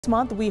This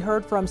month, we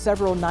heard from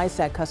several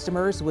NYSEG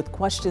customers with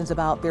questions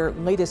about their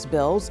latest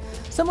bills.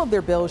 Some of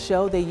their bills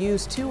show they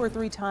use 2 or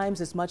 3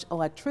 times as much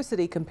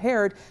electricity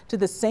compared to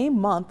the same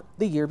month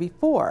the year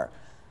before.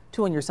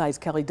 2 on Your Side's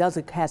Kelly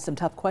Dudzik has some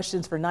tough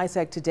questions for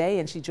NYSEG today,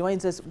 and she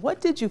joins us. What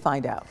did you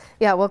find out?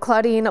 Yeah, well,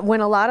 Claudine, when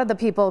a lot of the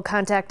people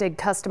contacted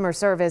customer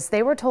service,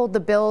 they were told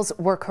the bills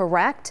were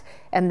correct,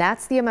 and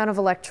that's the amount of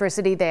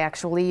electricity they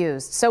actually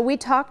used. So we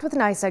talked with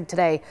NYSEG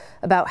today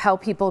about how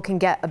people can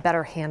get a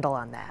better handle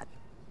on that.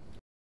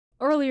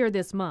 Earlier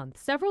this month,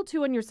 several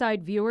 2 on Your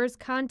Side viewers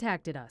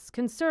contacted us,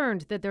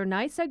 concerned that their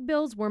NYSEG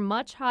bills were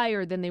much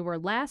higher than they were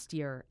last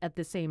year at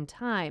the same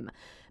time.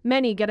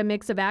 Many get a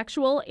mix of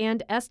actual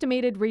and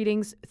estimated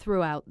readings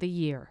throughout the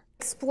year.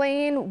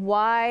 Explain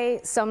why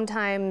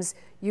sometimes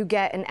you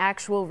get an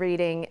actual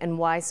reading and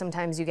why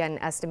sometimes you get an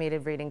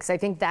estimated reading, because I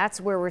think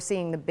that's where we're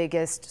seeing the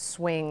biggest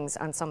swings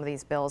on some of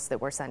these bills that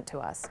were sent to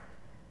us.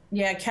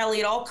 Yeah,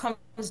 Kelly, it all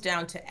comes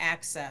down to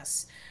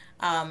access.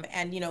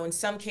 And, in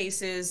some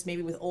cases,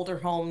 maybe with older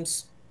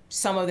homes,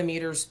 some of the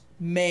meters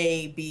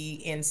may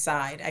be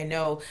inside. I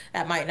know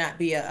that might not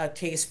be a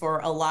case for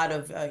a lot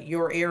of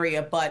your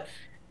area, but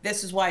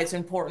this is why it's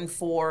important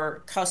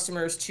for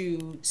customers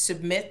to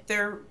submit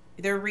their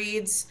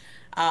reads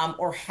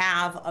or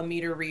have a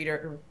meter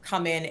reader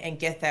come in and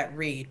get that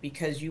read,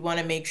 because you want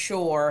to make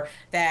sure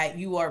that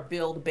you are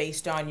billed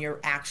based on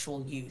your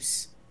actual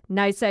use.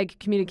 NYSEG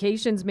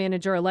Communications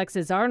Manager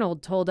Alexis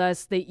Arnold told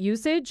us that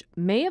usage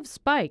may have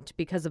spiked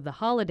because of the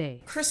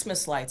holiday.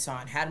 Christmas lights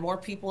on, had more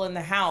people in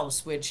the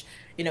house, which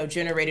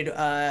generated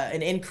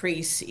an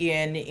increase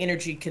in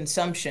energy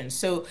consumption.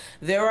 So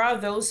there are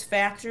those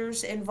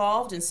factors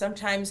involved, and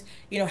sometimes,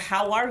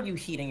 how are you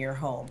heating your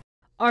home?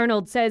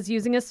 Arnold says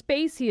using a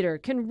space heater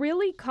can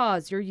really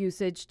cause your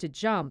usage to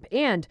jump,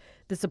 and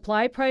the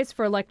supply price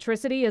for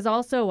electricity is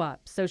also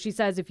up. So she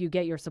says if you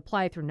get your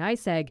supply through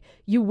NYSEG,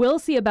 you will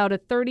see about a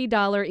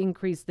 $30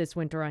 increase this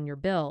winter on your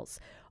bills.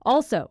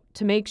 Also,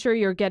 to make sure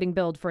you're getting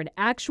billed for an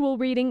actual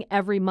reading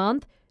every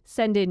month,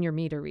 send in your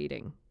meter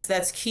reading.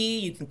 That's key.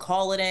 You can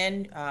call it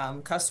in.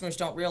 Customers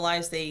don't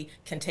realize they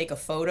can take a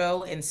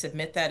photo and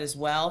submit that as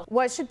well.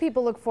 What should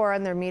people look for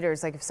on their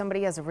meters? Like if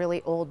somebody has a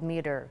really old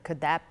meter, could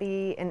that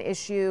be an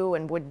issue?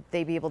 And would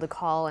they be able to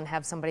call and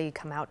have somebody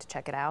come out to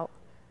check it out?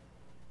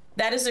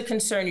 That is a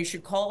concern. You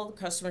should call the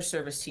customer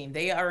service team.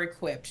 They are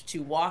equipped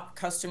to walk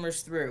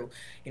customers through,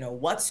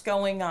 what's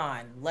going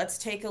on. Let's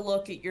take a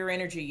look at your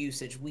energy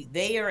usage.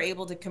 They are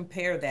able to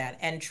compare that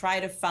and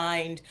try to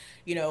find,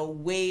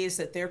 ways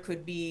that there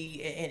could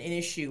be an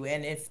issue.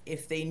 And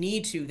if they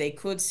need to, they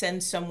could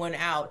send someone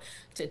out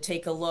to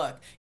take a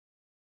look.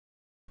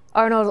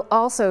 Arnold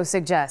also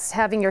suggests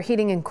having your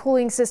heating and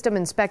cooling system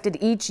inspected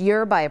each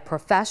year by a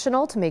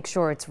professional to make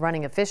sure it's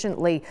running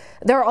efficiently.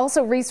 There are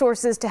also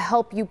resources to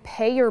help you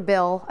pay your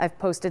bill. I've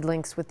posted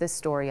links with this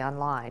story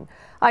online.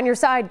 On Your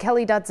Side,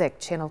 Kelly Dudzik,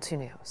 Channel 2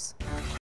 News.